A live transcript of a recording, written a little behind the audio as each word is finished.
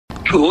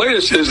The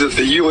latest is that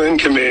the UN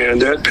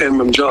command at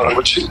Panmunjom,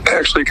 which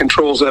actually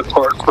controls that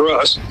part for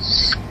us,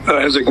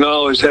 has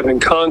acknowledged having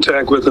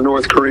contact with the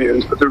North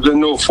Koreans, but there's been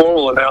no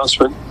formal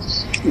announcement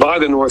by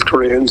the North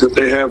Koreans that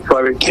they have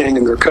Private King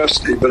in their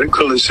custody, but it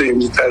clearly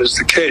seems that is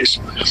the case.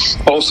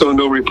 Also,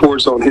 no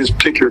reports on his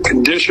particular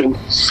condition,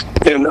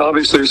 and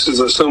obviously this is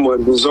a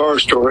somewhat bizarre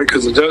story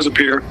because it does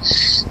appear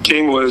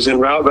King was en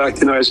route back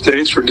to the United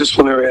States for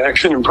disciplinary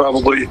action and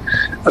probably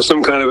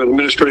some kind of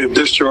administrative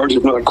discharge,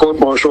 if not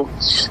court-martial,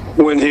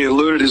 when he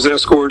eluded his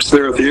escorts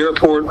there at the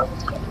airport,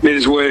 made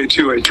his way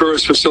to a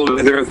tourist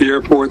facility there at the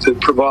airport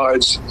that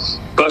provides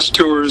bus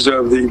tours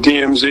of the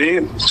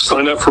DMZ,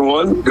 signed up for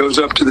one, goes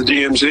up to the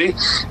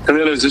DMZ, and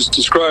then as it's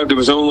described of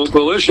his own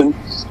volition,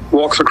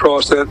 walks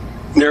across that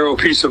narrow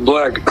piece of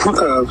black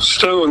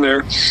stone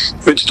there,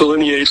 which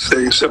delineates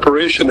the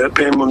separation at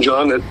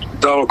Panmunjom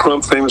that Donald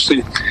Trump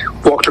famously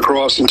walked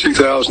across in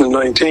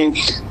 2019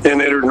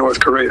 and entered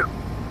North Korea.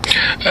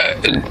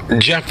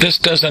 Jeff, this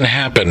doesn't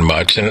happen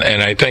much, and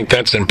I think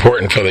that's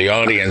important for the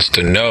audience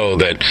to know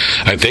that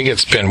I think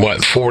it's been,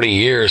 40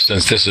 years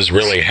since this has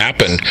really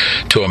happened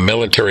to a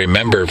military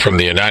member from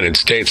the United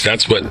States.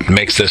 That's what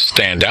makes this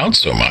stand out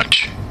so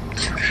much.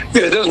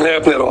 Yeah, it doesn't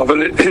happen that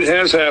often. It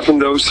has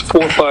happened those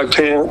 4 or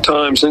 5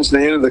 times since the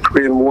end of the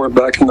Korean War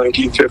back in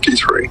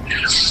 1953.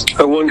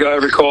 One guy I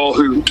recall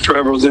who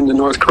traveled into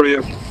North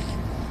Korea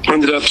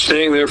ended up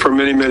staying there for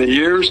many, many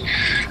years,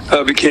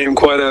 became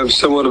quite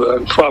somewhat of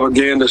a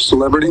propaganda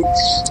celebrity,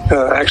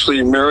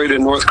 actually married a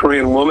North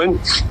Korean woman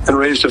and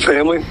raised a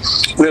family.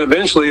 And then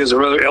eventually, as a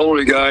rather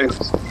elderly guy,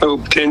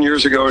 10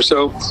 years ago or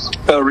so,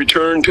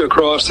 returned into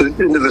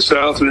the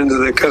South and into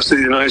the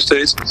custody of the United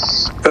States.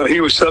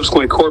 He was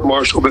subsequently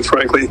court-martialed, but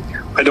frankly,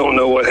 I don't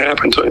know what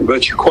happened to him.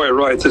 But you're quite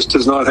right, this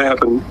does not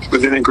happen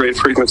with any great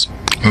frequency.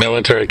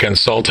 Military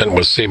consultant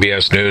with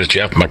CBS News,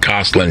 Jeff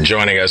McCausland,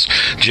 joining us.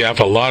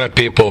 Jeff, a lot of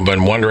people have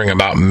been wondering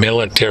about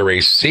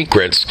military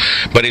secrets,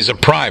 but he's a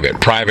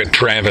Private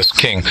Travis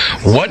King.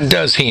 What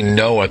does he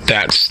know at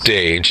that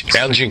stage?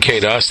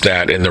 Educate us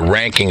that in the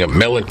ranking of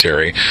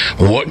military,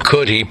 what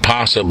could he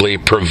possibly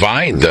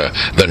provide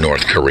the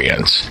North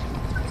Koreans?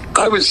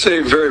 I would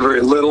say very,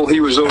 very little. He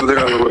was over there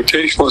on a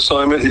rotational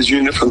assignment. His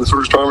unit from the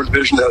 1st Armored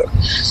Division out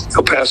of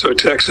El Paso,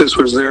 Texas,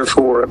 was there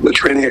for the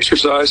training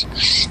exercise.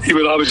 He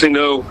would obviously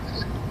know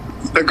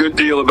a good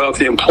deal about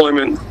the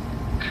employment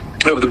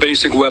of the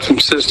basic weapon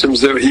systems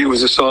that he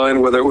was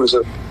assigned, whether it was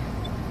a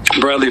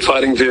Bradley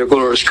fighting vehicle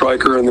or a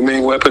Stryker, and the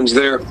main weapons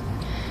there.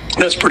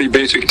 That's pretty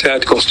basic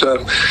tactical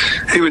stuff.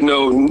 He would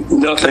know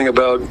nothing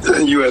about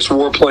U.S.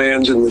 war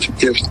plans in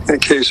the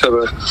case of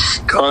a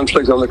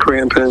conflict on the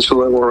Korean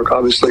Peninsula, or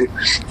obviously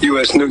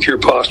U.S. nuclear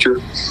posture.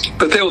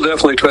 But they will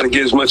definitely try to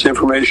get as much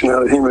information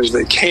out of him as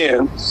they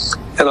can.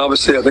 And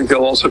obviously, I think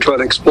they'll also try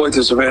to exploit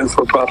this event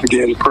for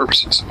propaganda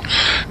purposes.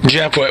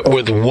 Jeff,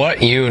 with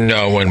what you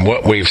know and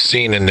what we've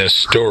seen in this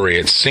story,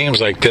 it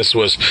seems like this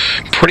was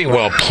pretty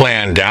well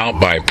planned out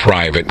by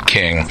Private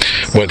King.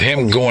 With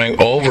him going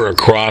over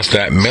across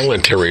that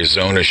military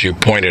zone, as you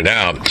pointed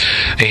out,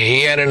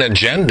 he had an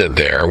agenda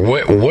there.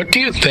 What do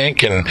you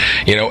think? And,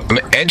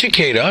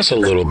 educate us a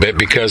little bit,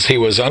 because he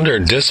was under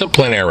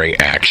disciplinary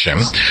action,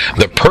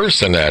 the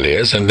person that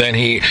is, and then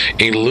he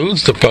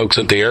eludes the folks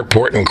at the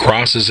airport and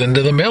crosses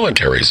into the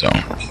military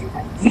zone.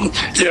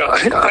 Yeah,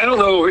 I don't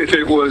know if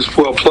it was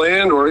well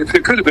planned or if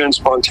it could have been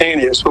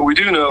spontaneous. What we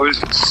do know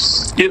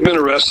is he had been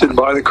arrested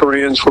by the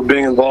Koreans for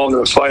being involved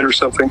in a fight or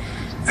something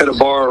at a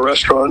bar or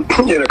restaurant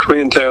in a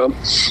Korean town.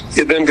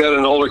 He then got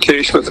an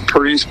altercation with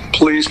the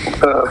police.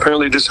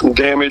 Apparently did some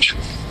damage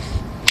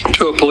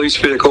to a police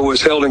vehicle,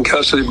 was held in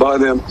custody by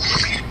them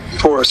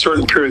for a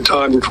certain period of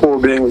time before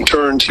being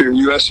returned to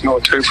U.S.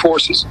 military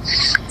forces.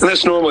 And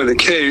that's normally the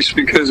case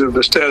because of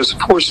the status of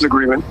forces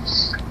agreement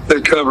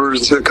that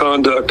covers the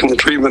conduct and the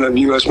treatment of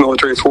U.S.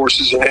 military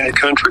forces in any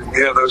country.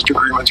 We have those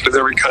agreements with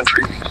every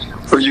country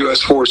where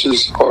U.S.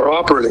 forces are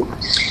operating.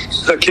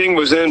 King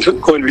was then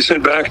going to be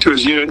sent back to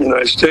his unit in the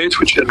United States,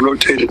 which had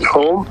rotated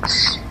home.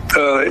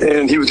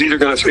 And he was either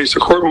going to face a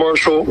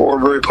court-martial or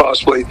very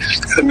possibly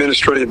an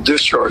administrative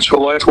discharge. So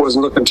life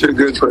wasn't looking too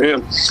good for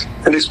him.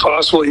 And it's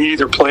possible he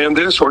either planned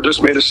this or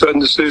just made a sudden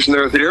decision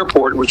there at the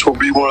airport, which will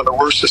be one of the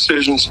worst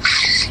decisions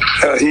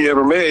he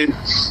ever made,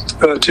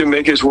 to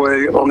make his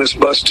way on this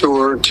bus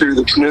tour to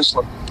the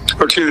peninsula,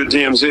 or to the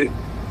DMZ.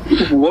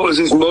 What was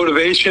his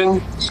motivation?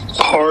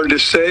 Hard to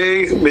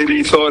say. Maybe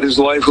he thought his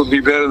life would be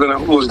better than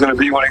it was going to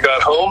be when he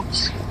got home.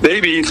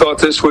 Maybe he thought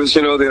this was,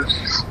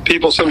 the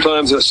people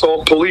sometimes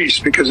assault police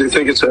because they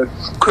think it's a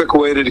quick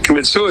way to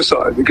commit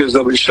suicide because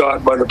they'll be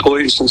shot by the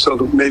police. And so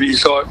maybe he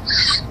thought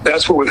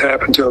that's what would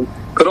happen to him.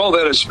 But all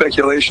that is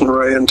speculation,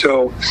 Ray,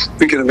 until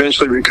we can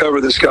eventually recover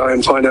this guy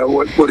and find out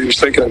what he was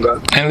thinking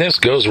about. And this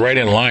goes right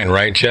in line,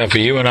 right, Jeff?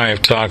 You and I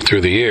have talked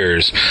through the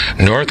years.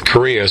 North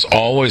Korea is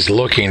always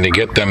looking to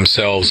get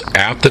themselves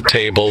at the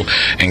table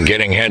and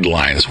getting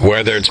headlines,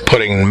 whether it's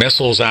putting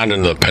missiles out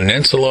into the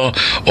peninsula,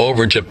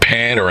 over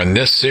Japan, or in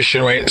this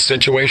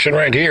situation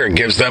right here. It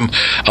gives them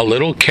a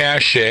little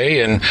cachet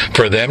and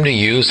for them to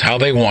use how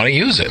they want to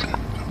use it.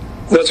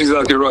 That's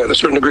exactly right. A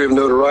certain degree of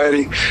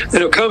notoriety.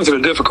 And it comes at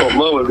a difficult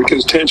moment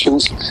because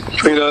tensions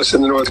between us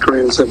and the North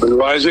Koreans have been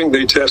rising.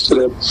 They tested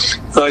an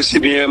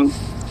ICBM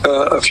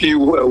a few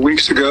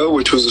weeks ago,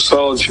 which was a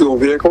solid fuel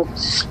vehicle,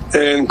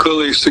 and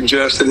clearly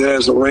suggested it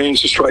has the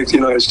range to strike the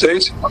United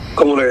States.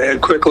 I want to add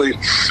quickly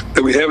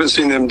that we haven't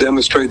seen them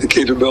demonstrate the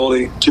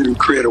capability to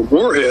create a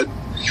warhead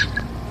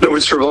that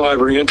would survive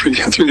re-entry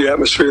through the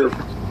atmosphere,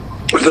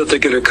 that they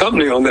could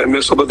accompany on that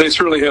missile, but they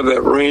certainly have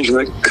that range and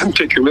that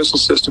particular missile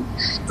system.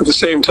 At the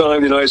same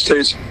time, the United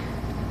States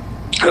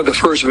had the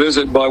first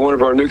visit by one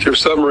of our nuclear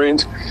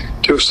submarines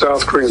to a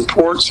South Korean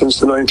port since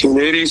the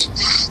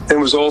 1980s, and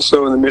was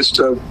also in the midst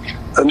of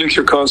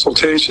nuclear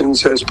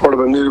consultations as part of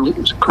a new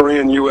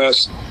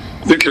Korean-U.S.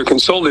 nuclear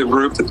consultative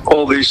group. That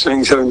all these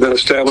things having been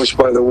established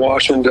by the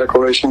Washington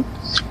Declaration,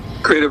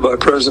 created by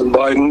President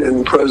Biden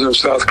and the President of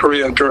South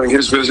Korea during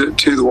his visit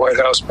to the White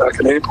House back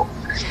in April.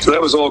 So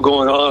that was all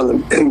going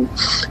on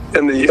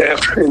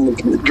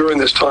during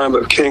this time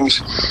of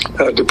King's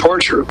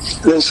departure.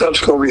 And then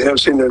subsequently, we have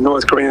seen the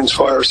North Koreans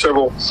fire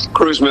several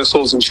cruise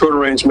missiles and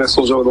shorter-range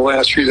missiles over the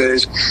last few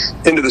days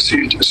into the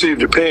Sea of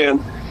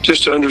Japan,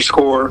 just to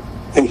underscore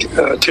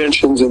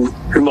tensions and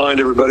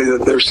remind everybody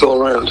that they're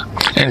still around.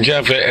 And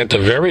Jeff, at the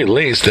very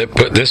least,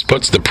 this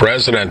puts the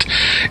president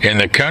in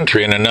the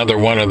country in another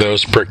one of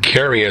those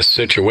precarious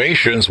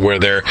situations where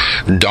they're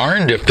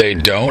darned if they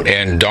don't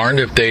and darned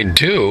if they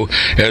do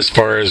as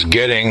far as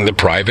getting the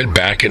private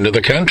back into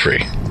the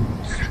country.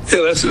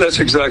 Yeah, that's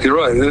exactly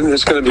right. And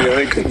it's going to be,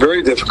 I think,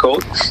 very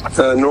difficult.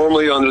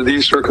 Normally, under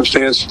these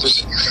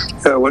circumstances,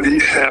 what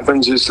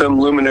happens is some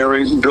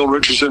luminary, Bill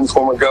Richardson,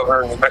 former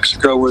governor of New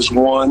Mexico, was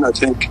one. I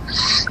think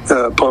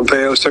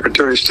Pompeo,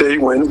 Secretary of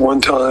State, went one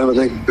time. I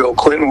think Bill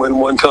Clinton went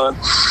one time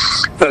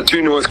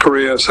to North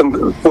Korea,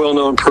 some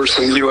well-known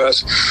person in the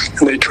U.S.,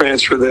 and they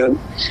transfer that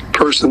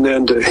person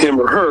then to him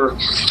or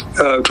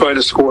her, trying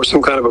to score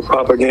some kind of a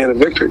propaganda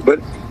victory. But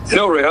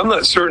Ray, I'm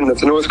not certain that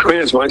the North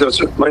Koreans might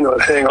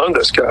not hang on to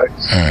this guy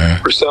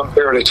for some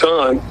period of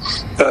time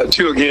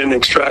to, again,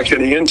 extract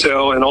any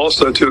intel and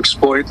also to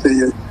exploit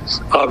the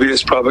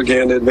obvious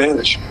propaganda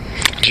advantage.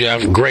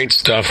 Jeff, great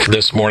stuff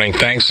this morning.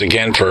 Thanks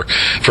again for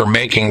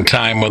making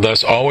time with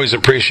us. Always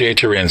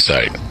appreciate your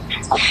insight.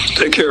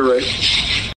 Take care, Ray.